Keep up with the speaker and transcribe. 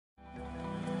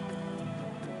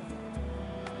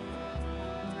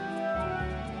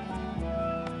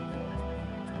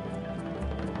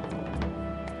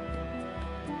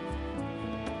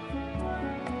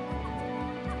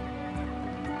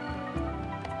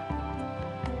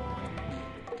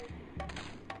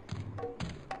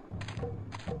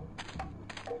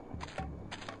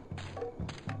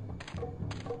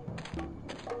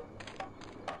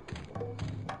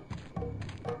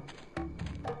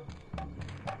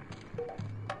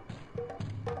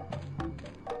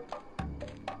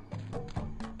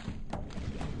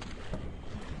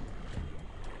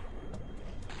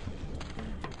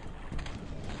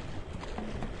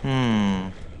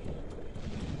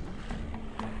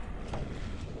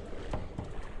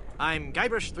I'm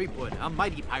Guybrush Threepwood, a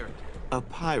mighty pirate. A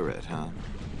pirate, huh?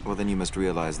 Well, then you must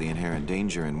realize the inherent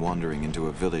danger in wandering into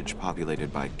a village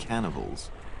populated by cannibals.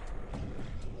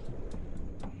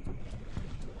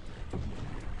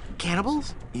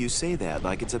 Cannibals? You say that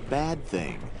like it's a bad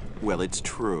thing. Well, it's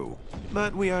true.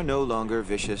 But we are no longer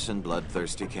vicious and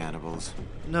bloodthirsty cannibals.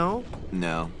 No?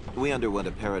 No. We underwent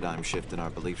a paradigm shift in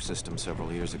our belief system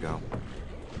several years ago.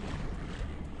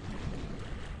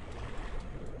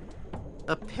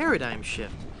 A paradigm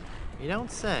shift? You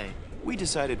don't say. We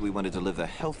decided we wanted to live a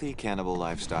healthy cannibal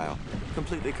lifestyle,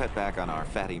 completely cut back on our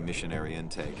fatty missionary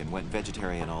intake, and went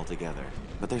vegetarian altogether.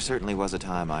 But there certainly was a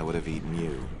time I would have eaten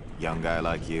you. Young guy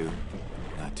like you,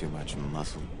 not too much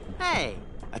muscle. Hey!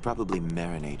 I'd probably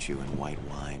marinate you in white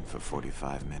wine for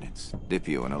 45 minutes, dip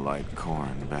you in a light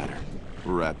corn batter,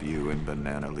 wrap you in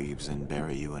banana leaves and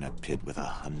bury you in a pit with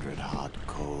 100 hot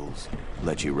coals,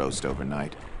 let you roast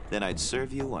overnight. Then I'd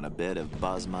serve you on a bed of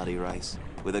basmati rice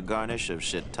with a garnish of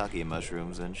shiitake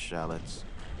mushrooms and shallots.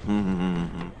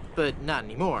 But not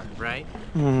anymore, right?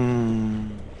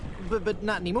 But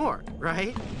not anymore,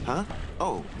 right? Huh?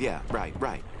 Oh, yeah, right.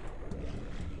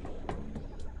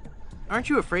 Aren't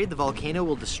you afraid the volcano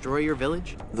will destroy your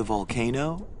village? The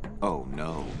volcano? Oh,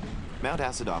 no. Mount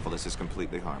Acidophilus is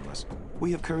completely harmless.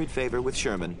 We have curried favor with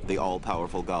Sherman, the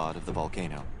all-powerful god of the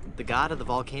volcano. The god of the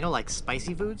volcano likes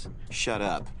spicy foods? Shut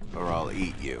up, or I'll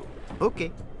eat you.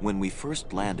 Okay. When we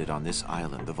first landed on this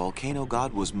island, the volcano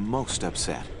god was most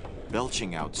upset.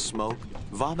 Belching out smoke,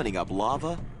 vomiting up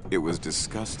lava. It was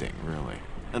disgusting, really.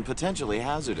 And potentially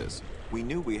hazardous. We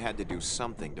knew we had to do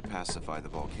something to pacify the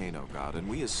volcano god, and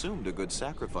we assumed a good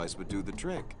sacrifice would do the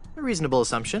trick. A reasonable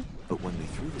assumption. But when we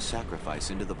threw the sacrifice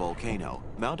into the volcano,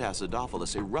 Mount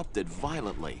Acidophilus erupted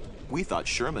violently. We thought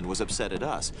Sherman was upset at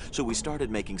us, so we started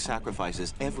making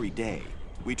sacrifices every day.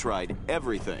 We tried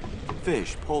everything.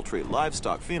 Fish, poultry,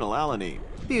 livestock, phenylalanine.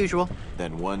 The usual.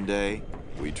 Then one day,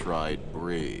 we tried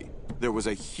brie. There was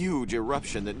a huge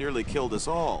eruption that nearly killed us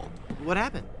all. What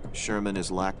happened? Sherman is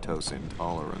lactose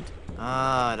intolerant.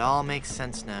 Ah, it all makes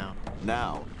sense now.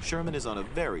 Now, Sherman is on a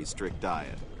very strict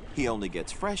diet. He only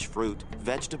gets fresh fruit,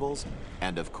 vegetables,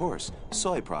 and of course,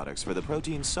 soy products for the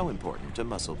proteins so important to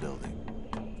muscle building.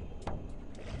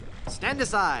 Stand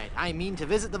aside. I mean to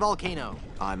visit the volcano.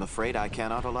 I'm afraid I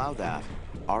cannot allow that.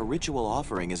 Our ritual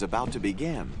offering is about to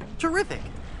begin. Terrific.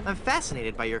 I'm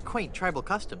fascinated by your quaint tribal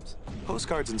customs.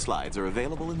 Postcards and slides are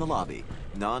available in the lobby.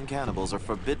 Non-cannibals are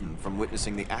forbidden from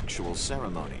witnessing the actual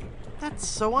ceremony. That's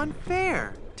so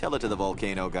unfair. Tell it to the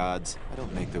volcano gods. I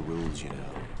don't make the rules, you know.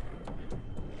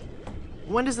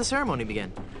 When does the ceremony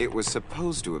begin? It was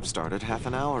supposed to have started half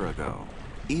an hour ago.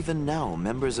 Even now,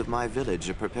 members of my village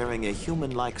are preparing a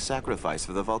human-like sacrifice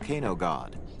for the volcano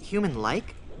god.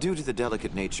 Human-like? Due to the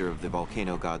delicate nature of the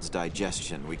volcano god's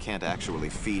digestion, we can't actually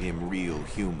feed him real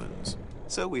humans.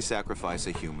 So we sacrifice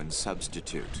a human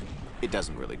substitute. It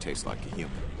doesn't really taste like a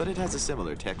human, but it has a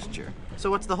similar texture. So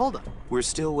what's the holdup? We're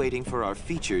still waiting for our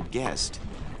featured guest.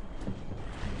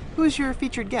 Who's your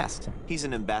featured guest? He's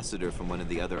an ambassador from one of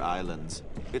the other islands.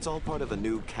 It's all part of a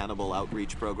new cannibal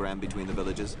outreach program between the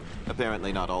villages.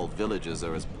 Apparently not all villages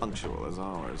are as punctual as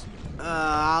ours.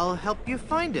 I'll help you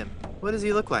find him. What does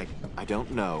he look like? I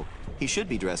don't know. He should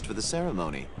be dressed for the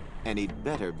ceremony. And he'd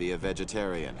better be a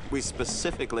vegetarian. We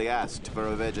specifically asked for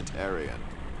a vegetarian.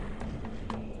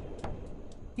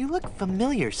 You look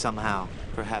familiar somehow.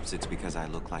 Perhaps it's because I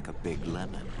look like a big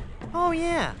lemon. Oh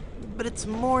yeah, but it's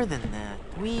more than that.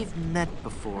 We've met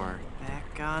before,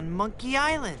 back on Monkey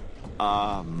Island.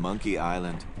 Ah, Monkey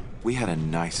Island. We had a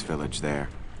nice village there.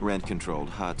 Rent-controlled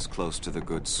huts close to the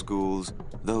good schools.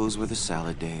 Those were the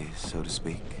salad days, so to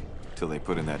speak. Till they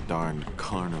put in that darned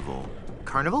carnival.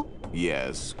 Carnival?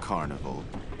 Yes, carnival.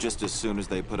 Just as soon as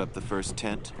they put up the first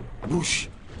tent, whoosh,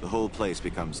 the whole place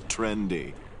becomes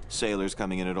trendy. Sailors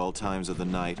coming in at all times of the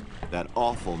night, that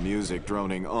awful music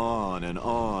droning on.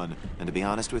 And to be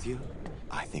honest with you,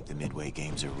 I think the Midway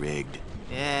games are rigged.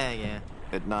 Yeah.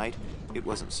 At night, it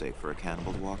wasn't safe for a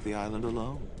cannibal to walk the island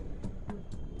alone.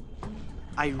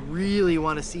 I really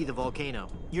want to see the volcano.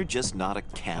 You're just not a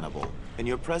cannibal, and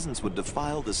your presence would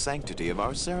defile the sanctity of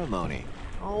our ceremony.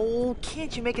 Oh,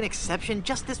 can't you make an exception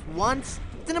just this once?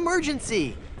 It's an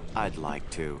emergency. I'd like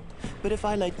to. But if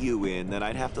I let you in, then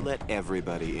I'd have to let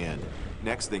everybody in.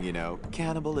 Next thing you know,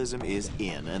 cannibalism is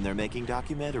in, and they're making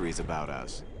documentaries about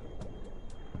us.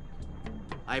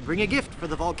 I bring a gift for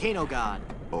the volcano god.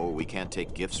 Oh, we can't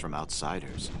take gifts from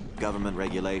outsiders. Government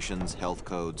regulations, health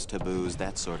codes, taboos,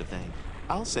 that sort of thing.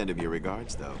 I'll send him your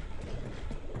regards, though.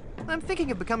 I'm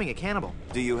thinking of becoming a cannibal.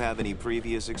 Do you have any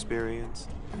previous experience?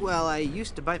 Well, I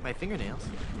used to bite my fingernails.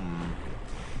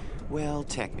 Well,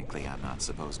 technically I'm not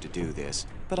supposed to do this,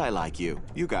 but I like you.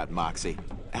 You got moxie.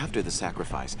 After the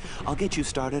sacrifice, I'll get you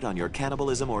started on your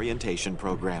cannibalism orientation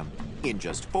program. In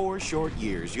just 4 short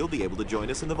years, you'll be able to join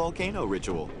us in the volcano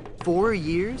ritual. 4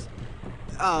 years?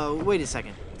 Wait a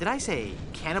second. Did I say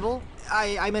cannibal?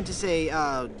 I meant to say,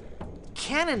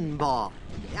 cannonball.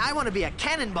 I want to be a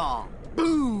cannonball.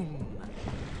 Boom!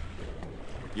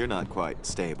 You're not quite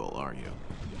stable, are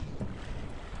you?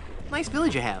 Nice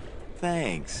village you have.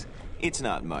 Thanks. It's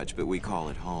not much, but we call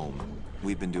it home.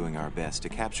 We've been doing our best to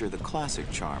capture the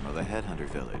classic charm of a headhunter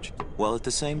village, while at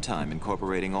the same time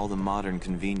incorporating all the modern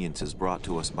conveniences brought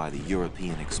to us by the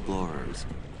European explorers.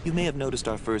 You may have noticed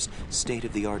our first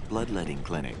state-of-the-art bloodletting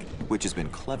clinic, which has been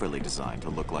cleverly designed to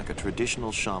look like a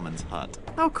traditional shaman's hut.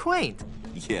 How quaint.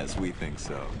 Yes, we think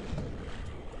so.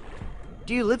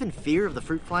 Do you live in fear of the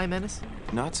fruit fly menace?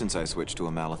 Not since I switched to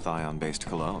a malathion-based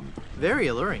cologne. Very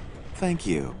alluring. Thank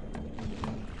you.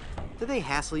 Do they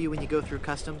hassle you when you go through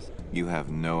customs? You have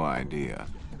no idea.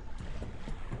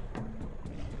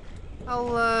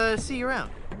 I'll, see you around.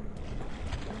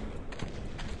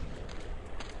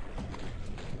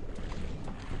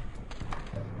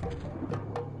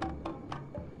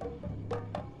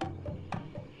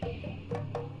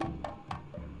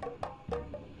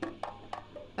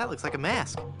 That looks like a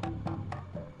mask.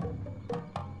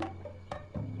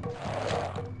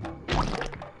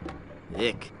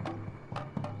 Ick.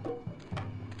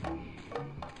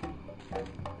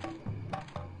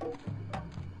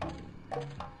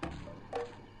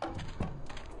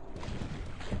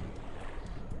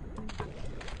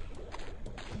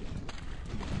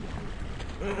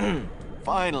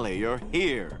 Finally, you're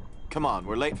here. Come on,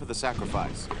 we're late for the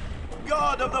sacrifice.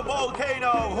 God of the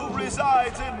volcano who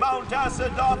resides in Mount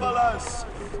Acidopolis,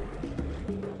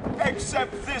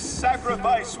 accept this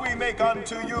sacrifice we make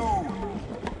unto you.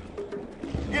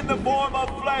 In the form of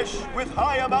flesh with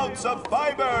high amounts of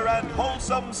fiber and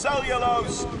wholesome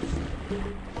cellulose,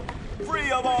 free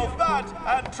of all fat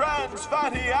and trans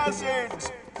fatty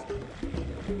acids,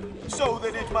 so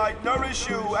that it might nourish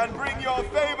you and bring your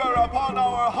favor upon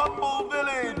our humble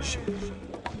village,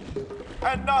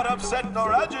 and not upset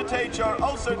nor agitate your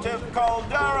ulcerative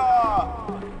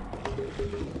caldera.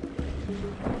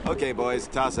 Okay, boys,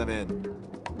 toss him in.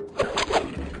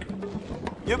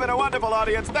 You've been a wonderful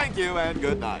audience. Thank you, and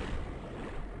good night.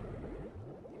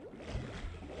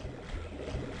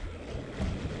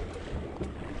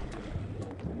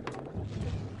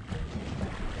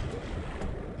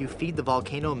 You feed the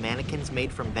volcano mannequins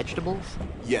made from vegetables?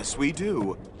 Yes, we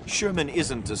do. Sherman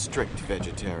isn't a strict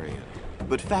vegetarian,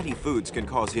 but fatty foods can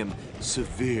cause him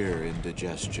severe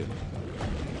indigestion.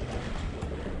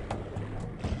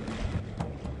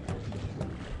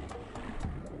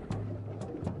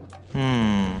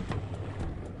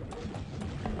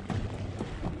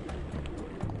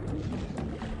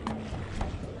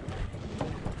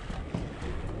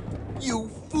 You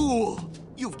fool!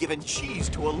 You've given cheese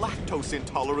to a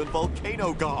lactose-intolerant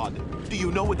volcano god. Do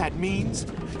you know what that means?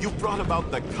 You've brought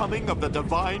about the coming of the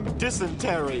divine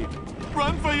dysentery.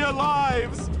 Run for your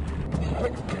lives!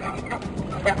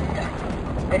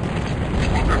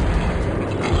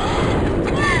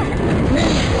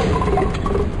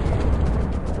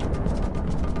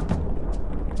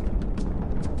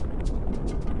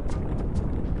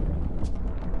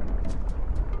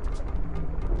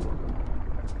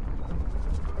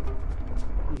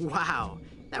 Wow,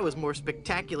 that was more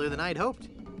spectacular than I'd hoped.